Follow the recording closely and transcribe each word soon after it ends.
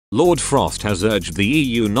Lord Frost has urged the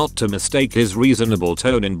EU not to mistake his reasonable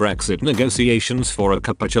tone in Brexit negotiations for a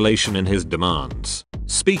capitulation in his demands.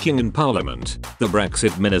 Speaking in Parliament, the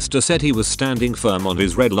Brexit minister said he was standing firm on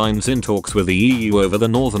his red lines in talks with the EU over the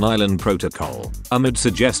Northern Ireland Protocol, amid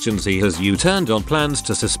suggestions he has U-turned on plans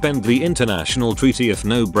to suspend the international treaty if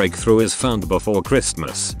no breakthrough is found before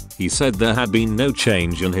Christmas. He said there had been no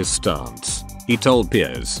change in his stance. He told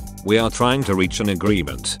peers, "We are trying to reach an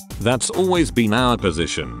agreement. That's always been our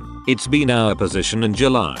position. It's been our position in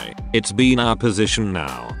July. It's been our position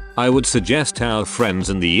now. I would suggest our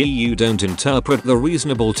friends in the EU don't interpret the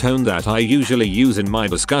reasonable tone that I usually use in my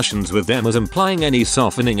discussions with them as implying any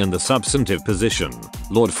softening in the substantive position."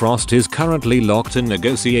 Lord Frost is currently locked in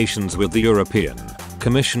negotiations with the European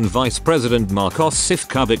Commission Vice President Markos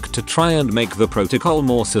Sefcovic to try and make the protocol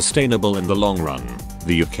more sustainable in the long run.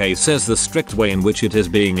 The UK says the strict way in which it is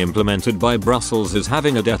being implemented by Brussels is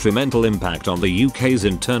having a detrimental impact on the UK's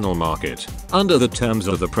internal market. Under the terms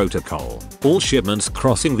of the protocol, all shipments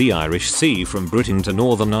crossing the Irish Sea from Britain to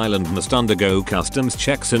Northern Ireland must undergo customs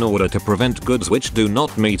checks in order to prevent goods which do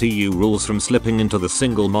not meet EU rules from slipping into the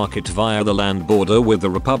single market via the land border with the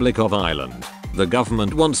Republic of Ireland. The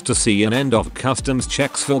government wants to see an end of customs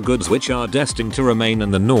checks for goods which are destined to remain in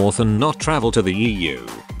the north and not travel to the EU.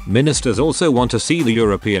 Ministers also want to see the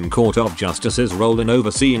European Court of Justice's role in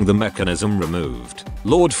overseeing the mechanism removed.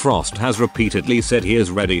 Lord Frost has repeatedly said he is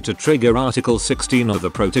ready to trigger Article 16 of the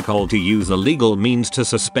protocol to use a legal means to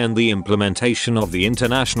suspend the implementation of the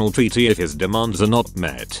international treaty if his demands are not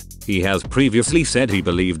met. He has previously said he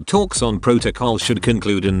believed talks on protocol should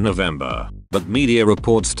conclude in November, but media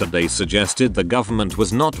reports today suggested the government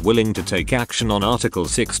was not willing to take action on Article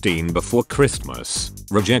 16 before Christmas.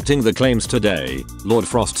 Rejecting the claims today, Lord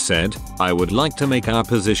Frost said, "I would like to make our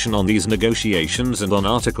position on these negotiations and on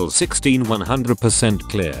Article 16 100%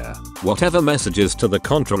 clear. Whatever messages to the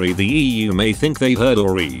contrary the EU may think they've heard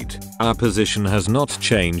or read, our position has not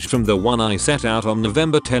changed from the one I set out on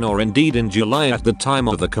November 10 or indeed in July at the time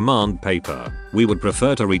of the command paper. We would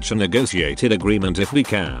prefer to reach a negotiated agreement if we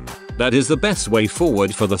can. That is the best way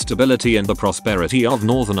forward for the stability and the prosperity of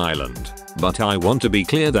Northern Ireland. But I want to be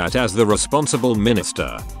clear that as the responsible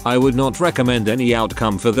minister, I would not recommend any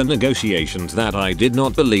outcome for the negotiations that I did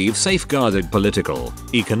not believe safeguarded political,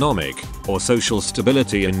 economic, or social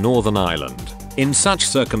stability in Northern Ireland. In such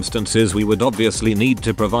circumstances we would obviously need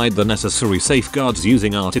to provide the necessary safeguards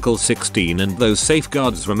using Article 16, and those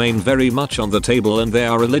safeguards remain very much on the table and they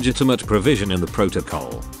are a legitimate provision in the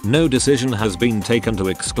protocol. No decision has been taken to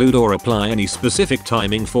exclude or apply any specific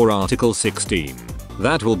timing for Article 16.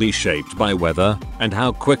 That will be shaped by whether, and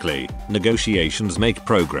how quickly, negotiations make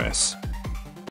progress.